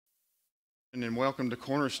And welcome to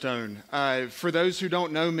Cornerstone. For those who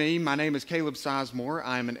don't know me, my name is Caleb Sizemore.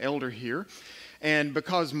 I'm an elder here. And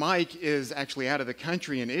because Mike is actually out of the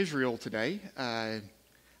country in Israel today,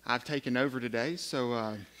 I've taken over today.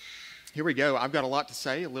 So here we go. I've got a lot to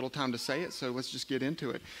say, a little time to say it, so let's just get into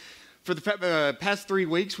it. For the past 3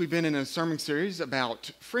 weeks, we've been in a sermon series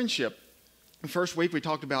about friendship. The first week, we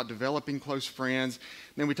talked about developing close friends.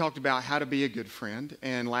 Then we talked about how to be a good friend.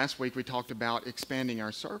 And last week, we talked about expanding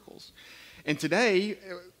our circles. And today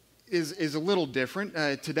is a little different.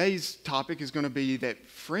 Today's topic is going to be that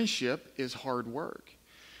friendship is hard work.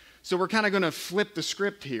 So we're kind of going to flip the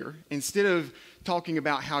script here. Instead of talking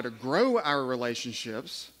about how to grow our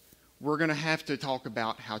relationships, we're going to have to talk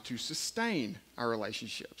about how to sustain our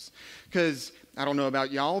relationships. Because I don't know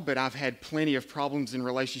about y'all, but I've had plenty of problems in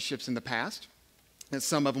relationships in the past. And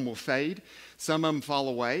some of them will fade. Some of them fall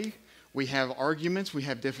away. We have arguments. We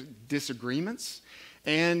have disagreements.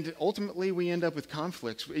 And ultimately, we end up with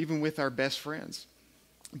conflicts, even with our best friends.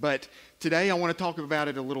 But today, I want to talk about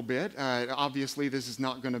it a little bit. Obviously, this is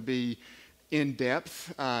not going to be in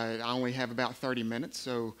depth. I only have about 30 minutes,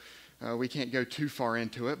 so we can't go too far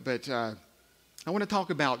into it. But I want to talk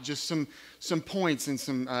about just some points and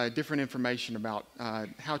some different information about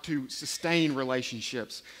how to sustain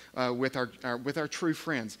relationships with our true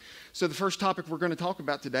friends. So the first topic we're going to talk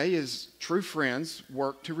about today is true friends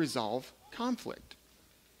work to resolve conflict.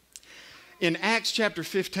 In Acts chapter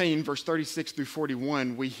 15, verse 36 through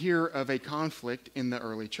 41, we hear of a conflict in the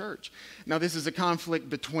early church. Now, this is a conflict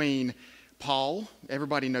between Paul,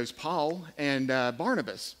 everybody knows Paul, and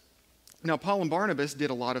Barnabas. Now, Paul and Barnabas did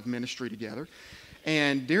a lot of ministry together,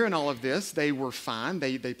 and during all of this, they were fine.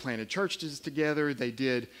 They planted churches together. They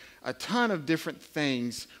did a ton of different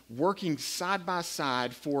things, working side by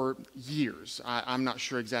side for years. I'm not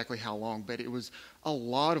sure exactly how long, but it was a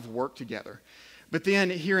lot of work together. But then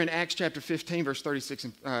here in Acts chapter 15, verse 36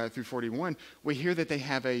 through 41, we hear that they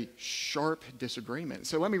have a sharp disagreement.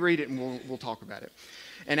 So let me read it and we'll talk about it.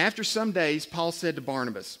 And after some days, Paul said to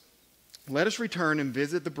Barnabas, "Let us return and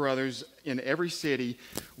visit the brothers in every city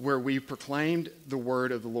where we proclaimed the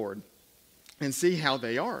word of the Lord and see how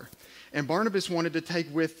they are." And Barnabas wanted to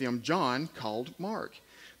take with them John, called Mark.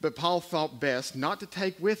 But Paul thought best not to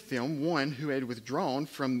take with them one who had withdrawn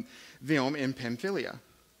from them in Pamphylia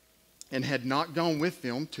and had not gone with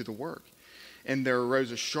them to the work. And there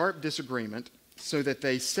arose a sharp disagreement, so that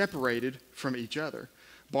they separated from each other.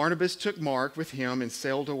 Barnabas took Mark with him and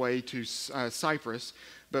sailed away to Cyprus,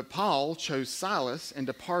 but Paul chose Silas and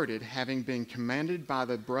departed, having been commanded by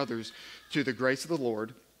the brothers to the grace of the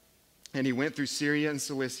Lord. And he went through Syria and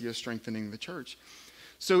Cilicia, strengthening the church.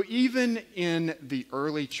 So even in the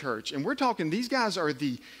early church, and we're talking, these guys are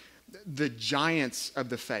the giants of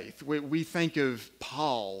the faith. We think of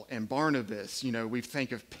Paul and Barnabas, we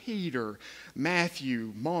think of Peter,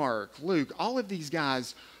 Matthew, Mark, Luke. All of these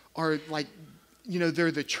guys are like,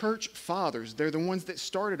 they're the church fathers. They're the ones that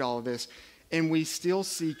started all of this. And we still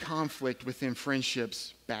see conflict within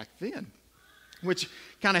friendships back then, which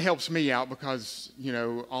kind of helps me out because,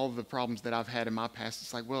 all of the problems that I've had in my past,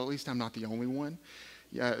 it's like, well, at least I'm not the only one.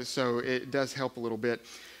 So it does help a little bit.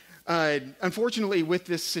 Unfortunately, with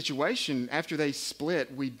this situation, after they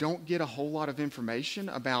split, we don't get a whole lot of information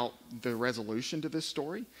about the resolution to this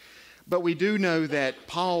story. But we do know that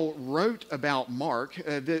Paul wrote about Mark,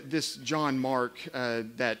 this John Mark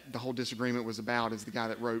that the whole disagreement was about, is the guy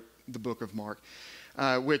that wrote the book of Mark,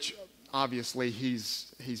 which obviously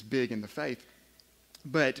he's big in the faith.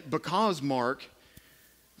 But because Mark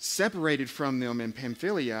separated from them in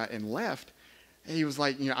Pamphylia and left, he was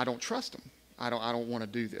like, I don't trust him. I don't want to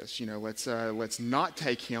do this. Let's not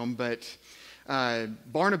take him. But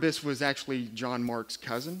Barnabas was actually John Mark's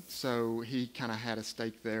cousin, so he kind of had a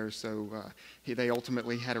stake there. So they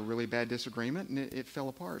ultimately had a really bad disagreement, and it fell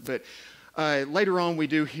apart. But later on, we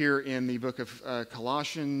do hear in the book of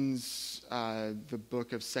Colossians, the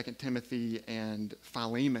book of 2 Timothy, and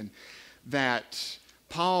Philemon, that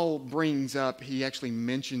Paul brings up, he actually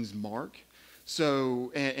mentions Mark.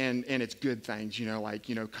 So, and it's good things,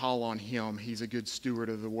 call on him. He's a good steward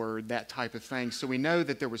of the word, that type of thing. So we know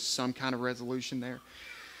that there was some kind of resolution there.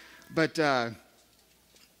 But,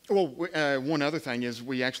 one other thing is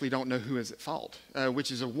we actually don't know who is at fault,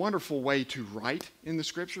 which is a wonderful way to write in the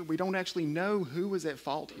scripture. We don't actually know who is at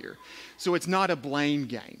fault here. So it's not a blame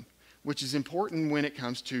game, which is important when it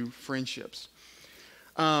comes to friendships.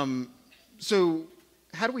 So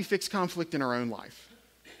how do we fix conflict in our own life?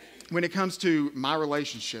 When it comes to my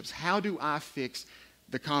relationships, how do I fix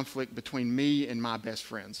the conflict between me and my best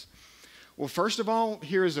friends? Well, first of all,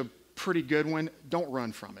 here is a pretty good one. Don't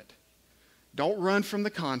run from it. Don't run from the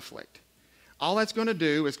conflict. All that's going to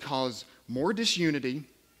do is cause more disunity.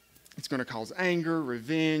 It's going to cause anger,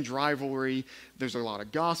 revenge, rivalry. There's a lot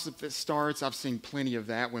of gossip that starts. I've seen plenty of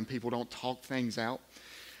that when people don't talk things out.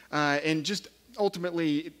 And just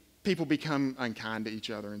ultimately, people become unkind to each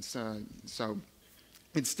other. And so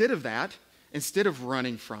instead of that, instead of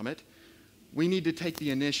running from it, we need to take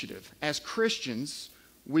the initiative. As Christians,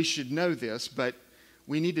 we should know this, but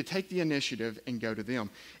we need to take the initiative and go to them.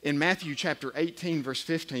 In Matthew chapter 18, verse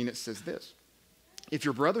 15, it says this: "If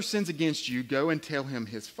your brother sins against you, go and tell him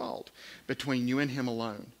his fault between you and him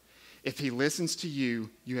alone. If he listens to you,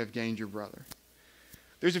 you have gained your brother."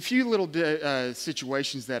 There's a few little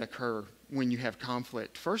situations that occur when you have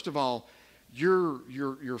conflict. First of all,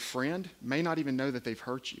 your friend may not even know that they've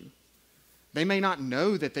hurt you. They may not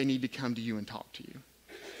know that they need to come to you and talk to you.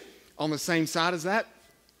 On the same side as that,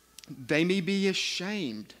 they may be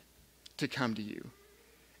ashamed to come to you.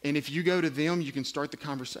 And if you go to them, you can start the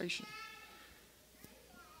conversation.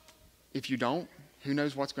 If you don't, who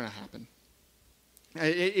knows what's going to happen?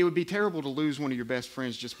 It would be terrible to lose one of your best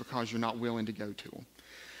friends just because you're not willing to go to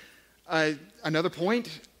them. Another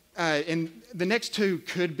point, and the next two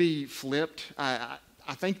could be flipped.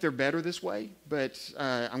 I think they're better this way, but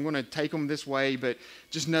I'm going to take them this way, but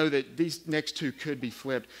just know that these next two could be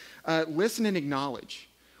flipped. Listen and acknowledge.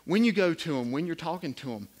 When you go to them, when you're talking to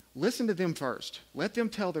them, listen to them first. Let them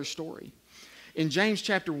tell their story. In James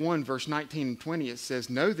chapter 1, verse 19 and 20, it says,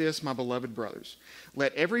 "Know this, my beloved brothers,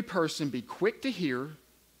 let every person be quick to hear,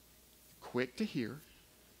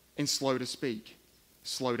 and slow to speak,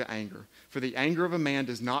 slow to anger. For the anger of a man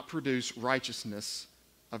does not produce righteousness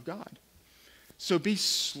of God." So be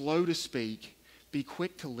slow to speak, be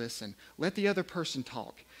quick to listen. Let the other person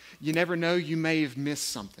talk. You never know, you may have missed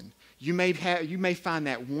something. You may find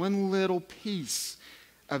that one little piece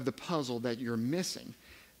of the puzzle that you're missing.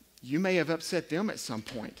 You may have upset them at some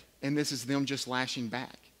point, and this is them just lashing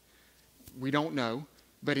back. We don't know,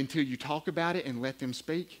 but until you talk about it and let them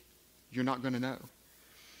speak, you're not going to know.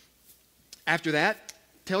 After that,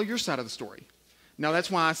 tell your side of the story. Now, that's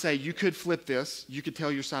why I say you could flip this. You could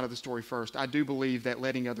tell your side of the story first. I do believe that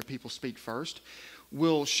letting other people speak first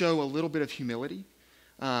will show a little bit of humility.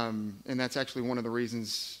 And that's actually one of the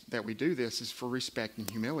reasons that we do this, is for respect and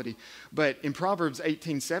humility. But in Proverbs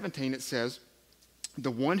 18:17, it says,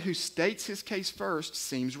 "The one who states his case first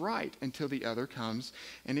seems right until the other comes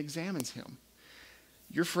and examines him."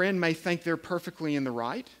 Your friend may think they're perfectly in the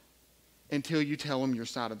right until you tell them your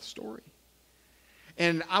side of the story.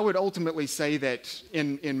 And I would ultimately say that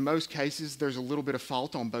in most cases, there's a little bit of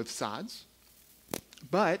fault on both sides.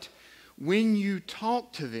 But when you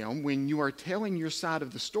talk to them, when you are telling your side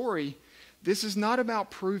of the story, this is not about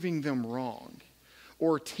proving them wrong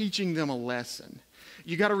or teaching them a lesson.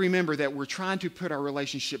 You got to remember that we're trying to put our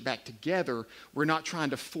relationship back together. We're not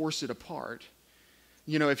trying to force it apart.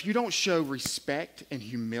 You know, if you don't show respect and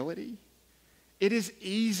humility, it is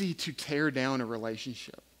easy to tear down a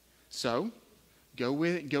relationship. So, go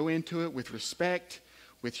into it with respect,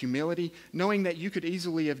 with humility, knowing that you could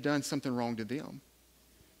easily have done something wrong to them.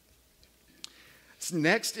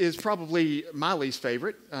 Next is probably my least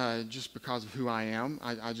favorite, just because of who I am.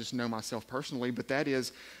 I just know myself personally, but that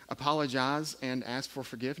is apologize and ask for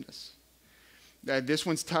forgiveness. This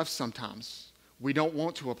one's tough sometimes. We don't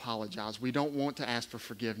want to apologize. We don't want to ask for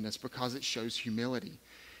forgiveness because it shows humility.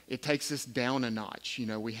 It takes us down a notch. You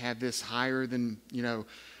know, we have this higher than,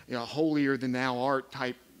 holier than thou art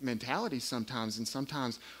type mentality sometimes, and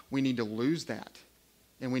sometimes we need to lose that,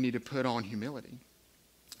 and we need to put on humility.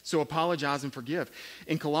 So apologize and forgive.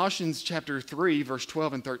 In Colossians chapter 3, verse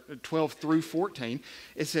 12 through 14,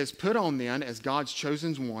 it says, "Put on then, as God's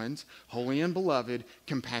chosen ones, holy and beloved,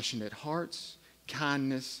 compassionate hearts,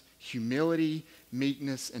 kindness, humility,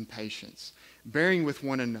 meekness, and patience, bearing with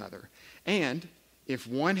one another. And if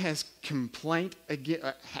one has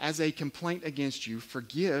a complaint against you,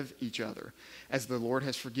 forgive each other. As the Lord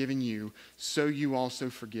has forgiven you, so you also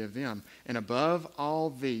forgive them. And above all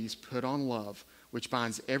these, put on love, which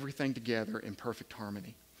binds everything together in perfect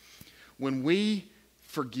harmony." When we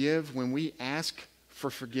forgive, when we ask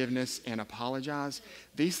for forgiveness and apologize,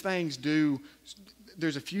 these things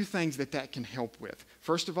there's a few things that can help with.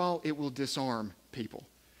 First of all, it will disarm people.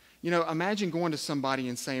 You know, imagine going to somebody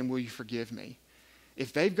and saying, "Will you forgive me?"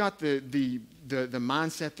 If they've got the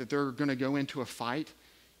mindset that they're going to go into a fight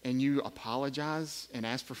and you apologize and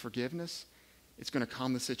ask for forgiveness, it's going to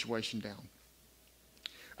calm the situation down.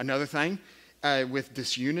 Another thing, with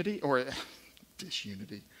disunity, when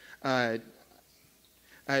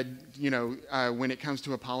it comes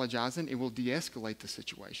to apologizing, it will de-escalate the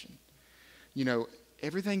situation. You know,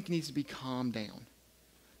 everything needs to be calmed down.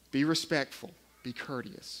 Be respectful. Be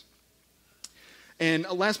courteous. And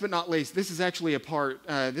last but not least, this is actually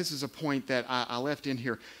this is a point that I left in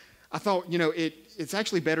here. I thought, it's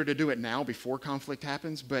actually better to do it now before conflict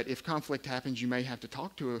happens, but if conflict happens, you may have to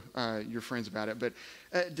talk to your friends about it. But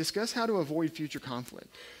discuss how to avoid future conflict.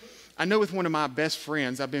 I know with one of my best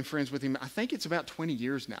friends, I've been friends with him, I think it's about 20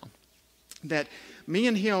 years now, that me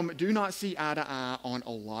and him do not see eye to eye on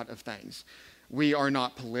a lot of things. We are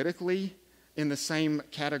not politically in the same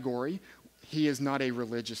category. He is not a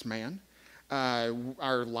religious man.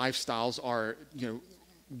 Our lifestyles are,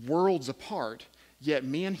 worlds apart, yet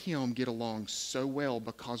me and him get along so well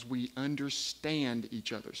because we understand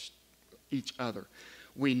each other.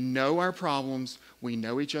 We know our problems. We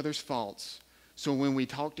know each other's faults. So when we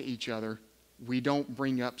talk to each other, we don't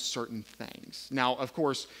bring up certain things. Now, of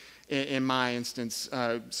course, in my instance,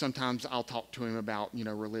 sometimes I'll talk to him about,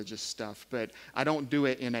 religious stuff, but I don't do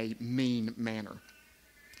it in a mean manner.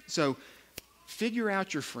 So figure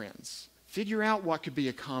out your friends. Figure out what could be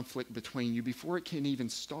a conflict between you before it can even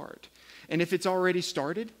start. And if it's already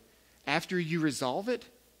started, after you resolve it,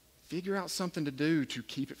 figure out something to do to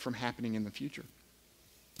keep it from happening in the future.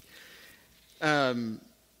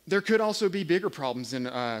 There could also be bigger problems in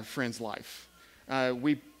a friend's life.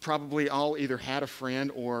 We probably all either had a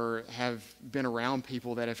friend or have been around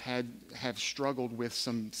people that have struggled with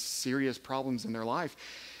some serious problems in their life.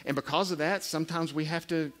 And because of that, sometimes we have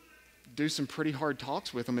to do some pretty hard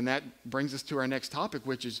talks with them. And that brings us to our next topic,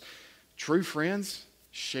 which is true friends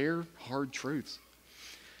share hard truths.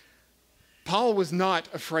 Paul was not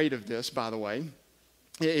afraid of this, by the way.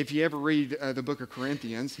 If you ever read the book of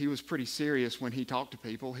Corinthians, he was pretty serious when he talked to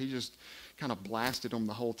people. He just kind of blasted them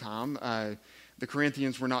the whole time. The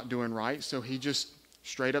Corinthians were not doing right, so he just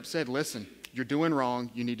straight up said, listen, you're doing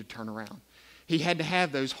wrong. You need to turn around. He had to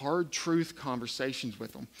have those hard truth conversations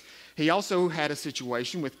with them. He also had a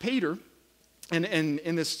situation with Peter. And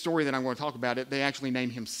in this story that I'm going to talk about, they actually name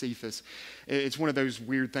him Cephas. It's one of those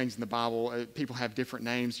weird things in the Bible. People have different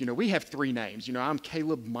names. We have 3 names. I'm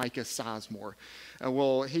Caleb Micah Sizemore.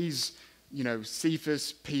 Well, he's,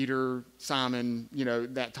 Cephas, Peter, Simon,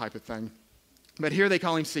 that type of thing. But here they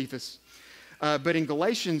call him Cephas. But in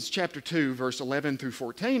Galatians chapter 2, verse 11 through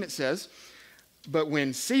 14, it says, but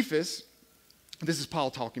when Cephas, this is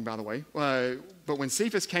Paul talking, by the way, but when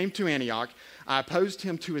Cephas came to Antioch, I opposed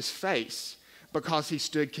him to his face, because he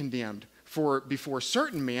stood condemned. For before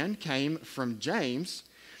certain men came from James,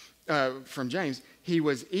 he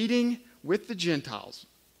was eating with the Gentiles.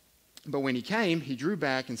 But when he came, he drew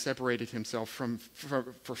back and separated himself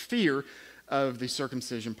for fear of the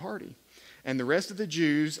circumcision party. And the rest of the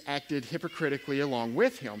Jews acted hypocritically along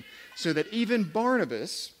with him, so that even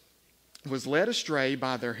Barnabas was led astray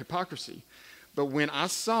by their hypocrisy. But when I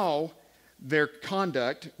saw their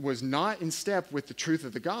conduct was not in step with the truth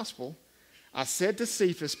of the gospel, I said to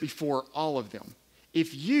Cephas before all of them,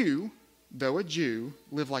 if you, though a Jew,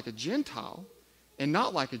 live like a Gentile and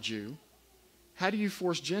not like a Jew, how do you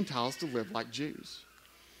force Gentiles to live like Jews?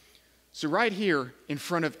 So right here in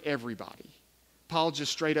front of everybody, Paul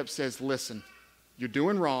just straight up says, listen, you're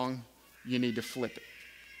doing wrong. You need to flip it.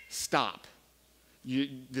 Stop.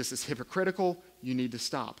 This is hypocritical. You need to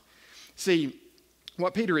stop. See,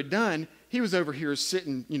 what Peter had done, he was over here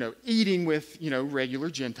sitting, eating with, regular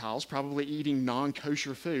Gentiles, probably eating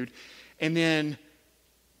non-kosher food. And then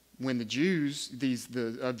when the Jews,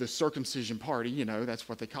 of the circumcision party, that's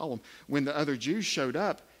what they call them, when the other Jews showed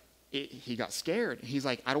up, he got scared. He's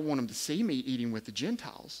like, I don't want them to see me eating with the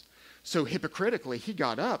Gentiles. So hypocritically, he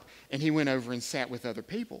got up and he went over and sat with other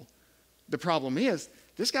people. The problem is,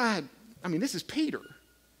 this guy, this is Peter.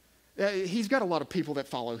 He's got a lot of people that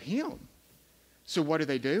follow him. So what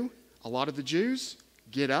do? A lot of the Jews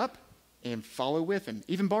get up and follow with him.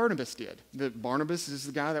 Even Barnabas did. Barnabas is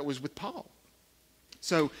the guy that was with Paul.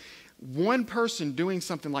 So one person doing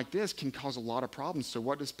something like this can cause a lot of problems. So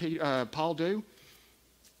what does Paul do?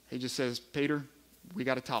 He just says, Peter, we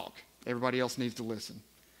got to talk. Everybody else needs to listen.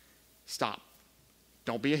 Stop.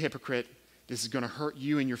 Don't be a hypocrite. This is going to hurt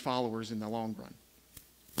you and your followers in the long run.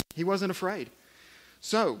 He wasn't afraid.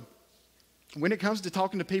 So when it comes to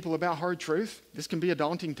talking to people about hard truth, this can be a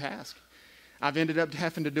daunting task. I've ended up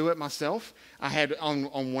having to do it myself. I had,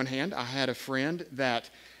 on one hand, I had a friend that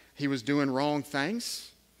he was doing wrong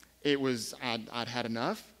things. I'd had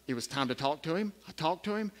enough. It was time to talk to him. I talked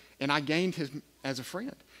to him, and I gained him as a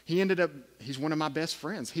friend. He's one of my best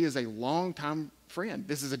friends. He is a longtime friend.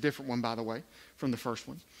 This is a different one, by the way, from the first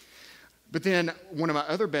one. But then one of my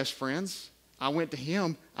other best friends, I went to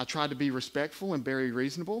him. I tried to be respectful and very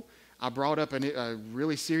reasonable. I brought up a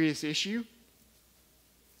really serious issue.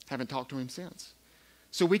 Haven't talked to him since.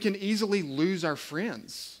 So we can easily lose our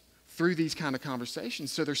friends through these kind of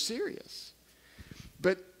conversations. So they're serious.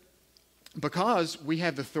 But because we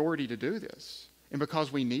have the authority to do this, and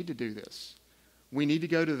because we need to do this, we need to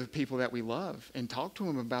go to the people that we love and talk to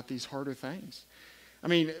them about these harder things. I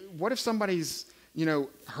mean, what if somebody's,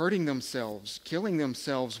 hurting themselves, killing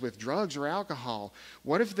themselves with drugs or alcohol?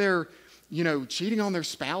 What if they're, cheating on their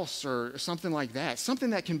spouse or something like that? Something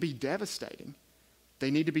that can be devastating.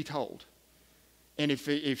 They need to be told. And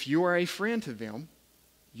if you are a friend to them,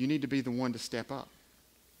 you need to be the one to step up.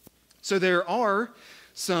 So there are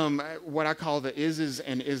some, what I call the ises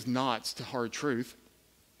and is-nots to hard truth.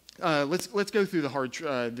 Let's go through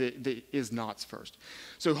the is-nots first.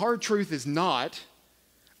 So hard truth is not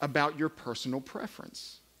about your personal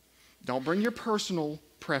preference. Don't bring your personal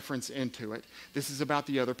preference into it. This is about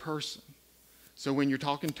the other person. So when you're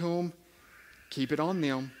talking to them, keep it on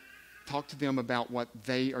them. Talk to them about what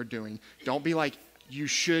they are doing. Don't be like, you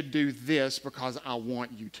should do this because I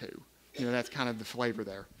want you to. That's kind of the flavor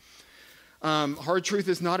there. Hard truth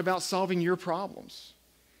is not about solving your problems.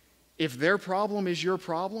 If their problem is your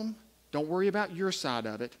problem, don't worry about your side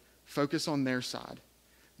of it. Focus on their side.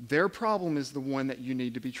 Their problem is the one that you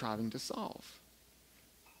need to be trying to solve.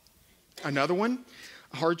 Another one,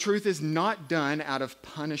 hard truth is not done out of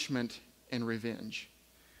punishment and revenge.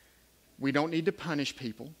 We don't need to punish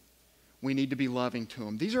people. We need to be loving to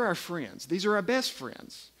them. These are our friends. These are our best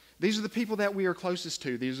friends. These are the people that we are closest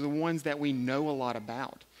to. These are the ones that we know a lot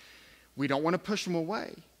about. We don't want to push them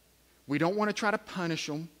away. We don't want to try to punish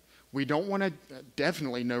them. We don't want to,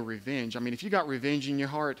 definitely no revenge. I mean, if you got revenge in your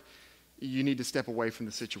heart, you need to step away from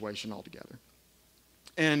the situation altogether.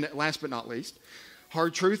 And last but not least,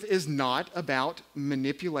 hard truth is not about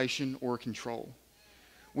manipulation or control.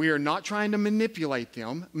 We are not trying to manipulate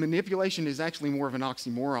them. Manipulation is actually more of an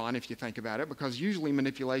oxymoron if you think about it, because usually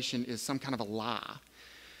manipulation is some kind of a lie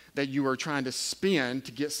that you are trying to spin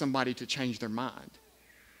to get somebody to change their mind.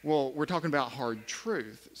 Well, we're talking about hard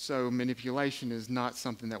truth, so manipulation is not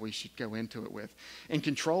something that we should go into it with. And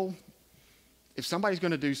control, if somebody's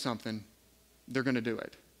going to do something, they're going to do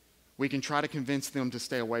it. We can try to convince them to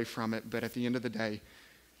stay away from it, but at the end of the day,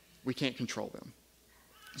 we can't control them.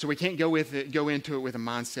 So we can't go into it with a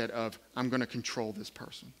mindset of, I'm going to control this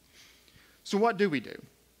person. So what do we do?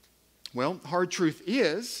 Well, hard truth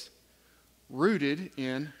is rooted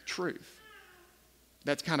in truth.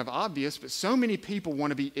 That's kind of obvious, but so many people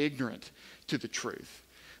want to be ignorant to the truth.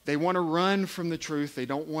 They want to run from the truth. They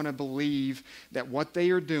don't want to believe that what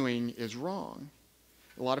they are doing is wrong.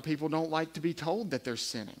 A lot of people don't like to be told that they're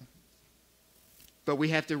sinning. But we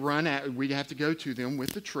have to go to them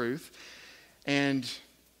with the truth, and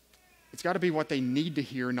it's got to be what they need to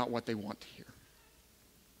hear, not what they want to hear.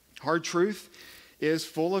 Hard truth is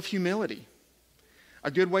full of humility.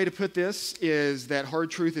 A good way to put this is that hard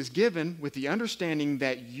truth is given with the understanding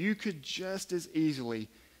that you could just as easily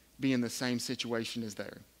be in the same situation as they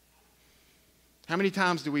are. How many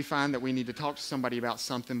times do we find that we need to talk to somebody about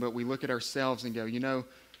something, but we look at ourselves and go,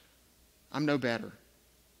 I'm no better.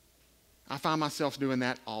 I find myself doing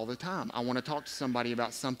that all the time. I want to talk to somebody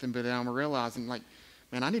about something, but then I'm realizing, man,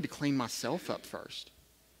 I need to clean myself up first.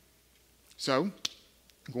 So,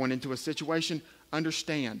 going into a situation,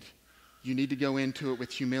 understand. You need to go into it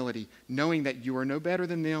with humility, knowing that you are no better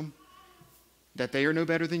than them, that they are no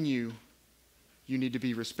better than you. You need to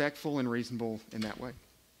be respectful and reasonable in that way.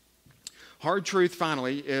 Hard truth,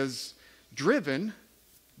 finally, is driven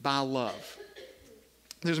by love.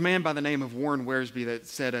 There's a man by the name of Warren Wiersbe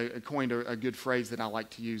that coined a good phrase that I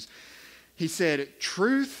like to use. He said,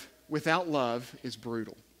 truth without love is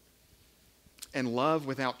brutal, and love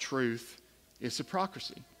without truth is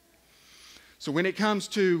hypocrisy. So when it comes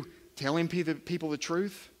to telling people the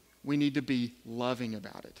truth, we need to be loving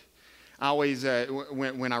about it. I always,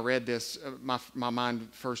 when I read this, my mind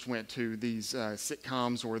first went to these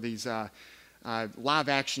sitcoms or these live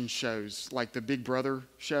action shows, like the Big Brother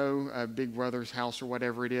show, Big Brother's House or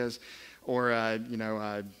whatever it is, or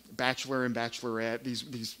Bachelor and Bachelorette.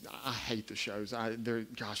 These I hate the shows.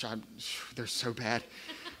 They're so bad.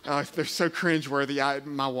 They're so cringeworthy.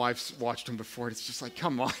 My wife's watched them before. It's just like,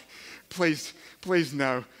 come on, please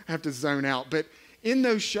no. I have to zone out. But in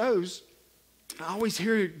those shows, I always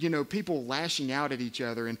hear, people lashing out at each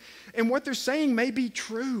other. And what they're saying may be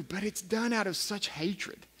true, but it's done out of such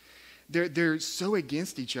hatred. They're so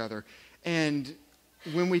against each other. And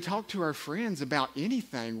when we talk to our friends about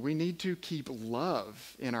anything, we need to keep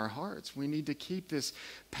love in our hearts. We need to keep this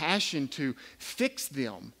passion to fix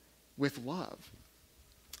them with love.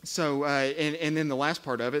 So, and then the last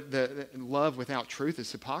part of it, the love without truth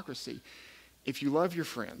is hypocrisy. If you love your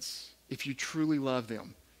friends, if you truly love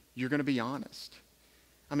them, you're going to be honest.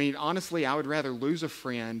 I mean, honestly, I would rather lose a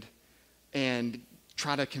friend and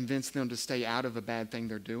try to convince them to stay out of a bad thing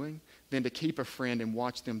they're doing than to keep a friend and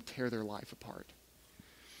watch them tear their life apart.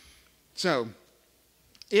 So,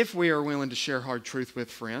 if we are willing to share hard truth with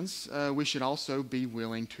friends, we should also be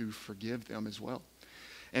willing to forgive them as well.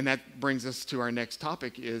 And that brings us to our next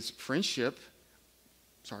topic is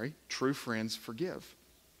true friends forgive.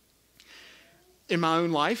 In my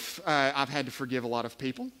own life, I've had to forgive a lot of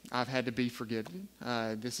people. I've had to be forgiven.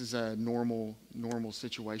 This is a normal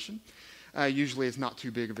situation. Usually it's not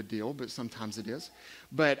too big of a deal, but sometimes it is.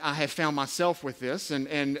 But I have found myself with this,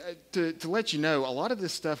 and to let you know, a lot of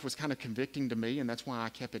this stuff was kind of convicting to me, and that's why I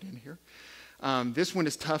kept it in here. This one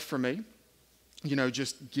is tough for me.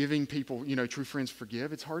 Just giving people, true friends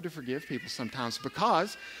forgive. It's hard to forgive people sometimes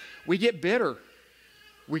because we get bitter.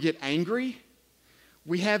 We get angry.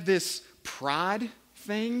 We have this pride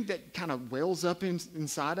thing that kind of wells up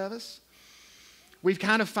inside of us. We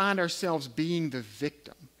kind of find ourselves being the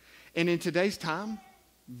victim. And in today's time,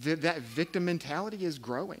 that victim mentality is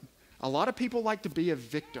growing. A lot of people like to be a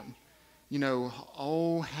victim.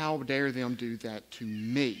 Oh, how dare them do that to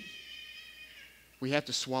me. We have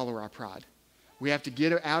to swallow our pride. We have to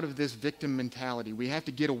get out of this victim mentality. We have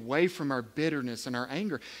to get away from our bitterness and our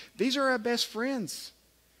anger. These are our best friends.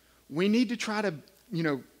 We need to try to,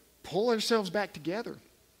 pull ourselves back together.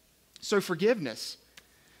 So forgiveness.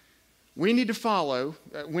 We need to follow,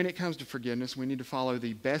 when it comes to forgiveness, we need to follow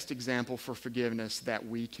the best example for forgiveness that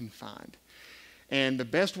we can find. And the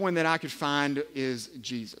best one that I could find is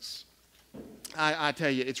Jesus. I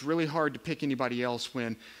tell you, it's really hard to pick anybody else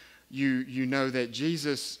when you know that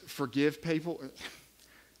Jesus forgave people.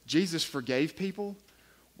 Jesus forgave people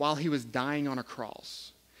while he was dying on a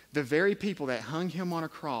cross. The very people that hung him on a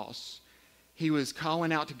cross, he was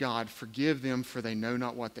calling out to God, forgive them for they know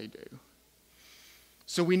not what they do.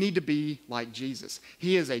 So we need to be like Jesus.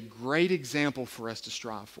 He is a great example for us to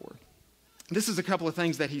strive for. This is a couple of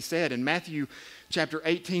things that he said. In Matthew chapter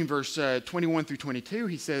 18, verse 21 through 22,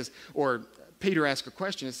 he says, or Peter asked a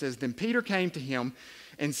question. It says, then Peter came to him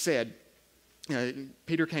and said,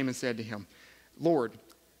 to him, Lord,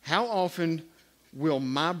 how often will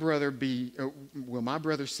my brother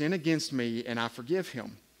sin against me and I forgive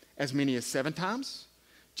him? As many as 7 times?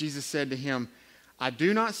 Jesus said to him, I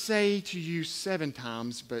do not say to you 7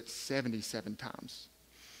 times, but 77 times.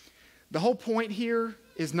 The whole point here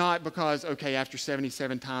is not because, after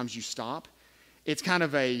 77 times you stop. It's kind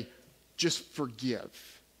of a just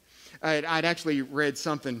forgive. I'd actually read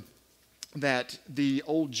something that the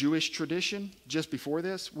old Jewish tradition just before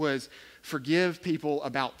this was forgive people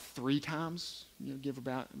about 3 times. Give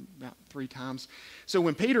about 3 times. So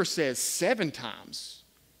when Peter says 7 times,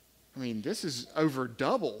 this is over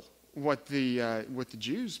double what the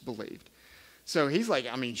Jews believed. So he's like,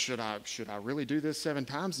 should I really do this 7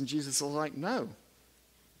 times? And Jesus is like, no,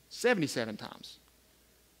 77 times.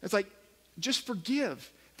 It's like, just forgive.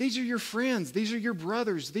 These are your friends. These are your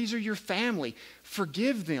brothers. These are your family.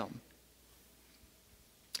 Forgive them.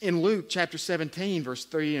 In Luke chapter 17, verse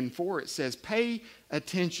 3 and 4, it says, pay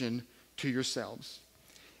attention to yourselves.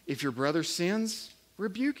 If your brother sins,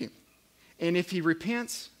 rebuke him. And if he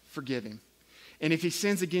repents, forgive him. And if he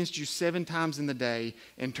sins against you 7 times in the day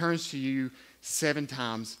and turns to you 7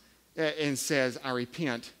 times and says, I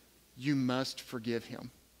repent, you must forgive him.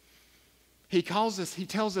 He tells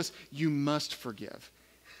us, you must forgive.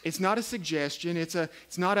 It's not a suggestion. It's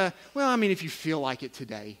not a, if you feel like it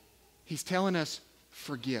today. He's telling us,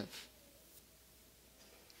 forgive.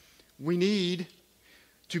 We need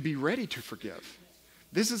to be ready to forgive.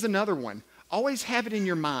 This is another one. Always have it in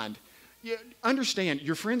your mind. Understand,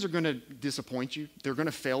 your friends are going to disappoint you. They're going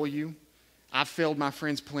to fail you. I've failed my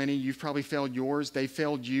friends plenty. You've probably failed yours. They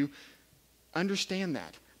failed you. Understand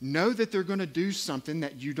that. Know that they're going to do something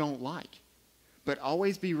that you don't like. But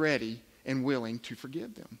always be ready and willing to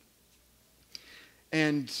forgive them.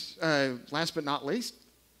 And last but not least,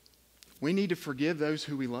 we need to forgive those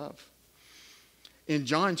who we love. In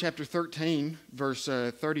John chapter 13, verse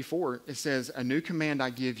 34, it says, a new command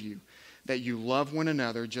I give you, that you love one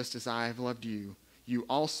another just as I have loved you. You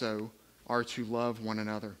also are to love one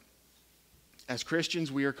another. As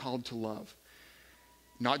Christians, we are called to love.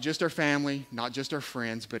 Not just our family, not just our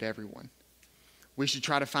friends, but everyone. We should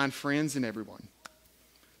try to find friends in everyone.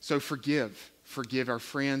 So forgive. Forgive our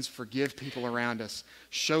friends. Forgive people around us.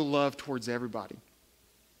 Show love towards everybody.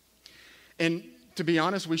 And to be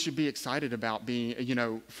honest, we should be excited about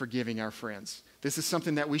forgiving our friends. This is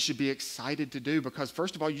something that we should be excited to do because,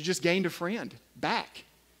 first of all, you just gained a friend back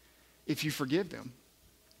if you forgive them.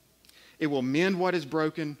 It will mend what is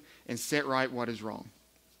broken and set right what is wrong.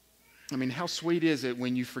 How sweet is it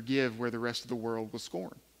when you forgive where the rest of the world will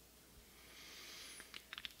scorn?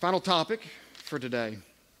 Final topic, for today.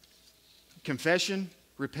 Confession,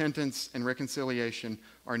 repentance, and reconciliation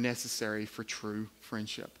are necessary for true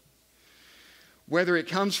friendship. Whether it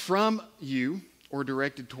comes from you or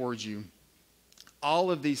directed towards you, all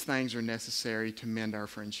of these things are necessary to mend our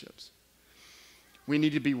friendships. We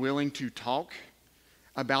need to be willing to talk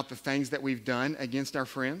about the things that we've done against our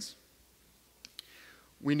friends.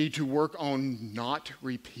 We need to work on not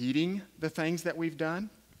repeating the things that we've done.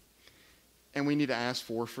 And we need to ask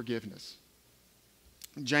for forgiveness.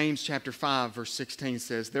 James chapter 5, verse 16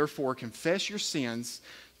 says, "Therefore confess your sins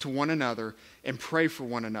to one another and pray for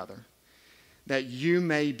one another, that you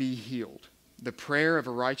may be healed. The prayer of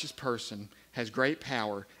a righteous person has great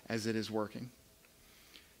power as it is working."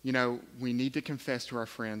 You know, we need to confess to our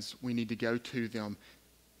friends. We need to go to them.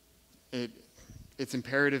 It's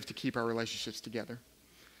imperative to keep our relationships together.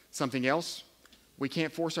 Something else, we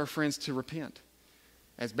can't force our friends to repent.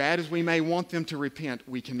 As bad as we may want them to repent,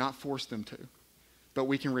 we cannot force them to. But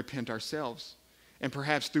we can repent ourselves. And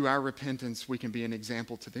perhaps through our repentance, we can be an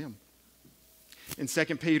example to them. In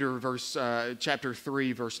 2 Peter chapter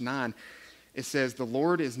 3, verse 9, it says, "The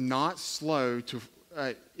Lord is not slow to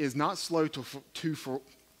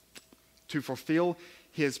fulfill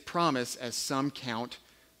his promise, as some count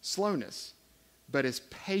slowness, but is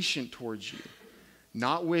patient towards you,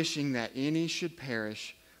 not wishing that any should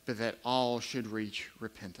perish, but that all should reach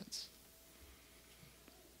repentance."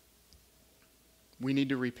 We need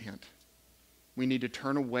to repent. We need to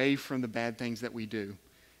turn away from the bad things that we do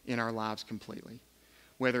in our lives completely,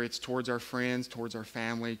 whether it's towards our friends, towards our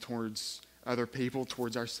family, towards other people,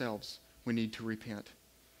 towards ourselves. We need to repent.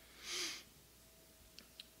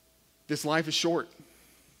 This life is short.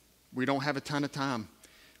 We don't have a ton of time.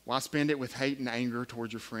 Why spend it with hate and anger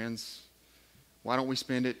towards your friends? Why don't we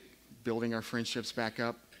spend it building our friendships back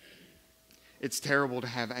up? It's terrible to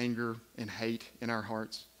have anger and hate in our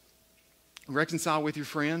hearts. Reconcile with your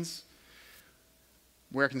friends.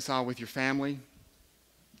 Reconcile with your family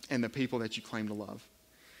and the people that you claim to love.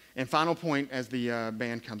 And final point, as the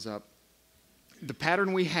band comes up, the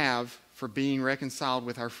pattern we have for being reconciled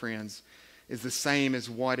with our friends is the same as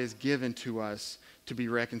what is given to us to be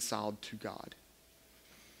reconciled to God.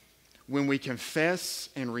 When we confess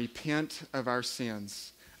and repent of our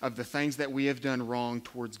sins, of the things that we have done wrong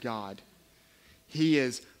towards God, He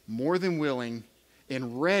is more than willing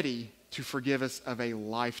and ready to forgive us of a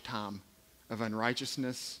lifetime of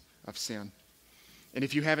unrighteousness, of sin. And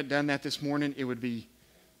if you haven't done that this morning, it would be,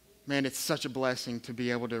 man, it's such a blessing to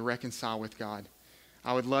be able to reconcile with God.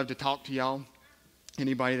 I would love to talk to y'all.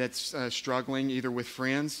 Anybody that's struggling either with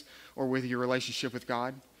friends or with your relationship with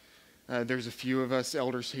God. There's a few of us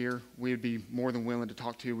elders here. We would be more than willing to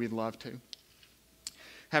talk to you. We'd love to.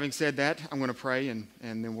 Having said that, I'm going to pray and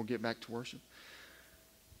then we'll get back to worship.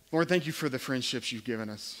 Lord, thank you for the friendships you've given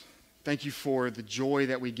us. Thank you for the joy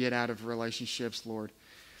that we get out of relationships, Lord.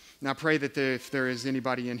 And I pray that if there is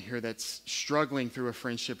anybody in here that's struggling through a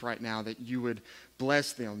friendship right now, that you would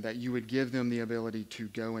bless them, that you would give them the ability to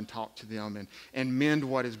go and talk to them and mend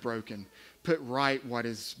what is broken, put right what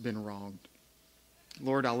has been wronged.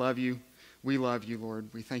 Lord, I love you. We love you, Lord.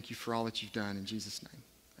 We thank you for all that you've done. In Jesus' name,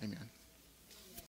 amen.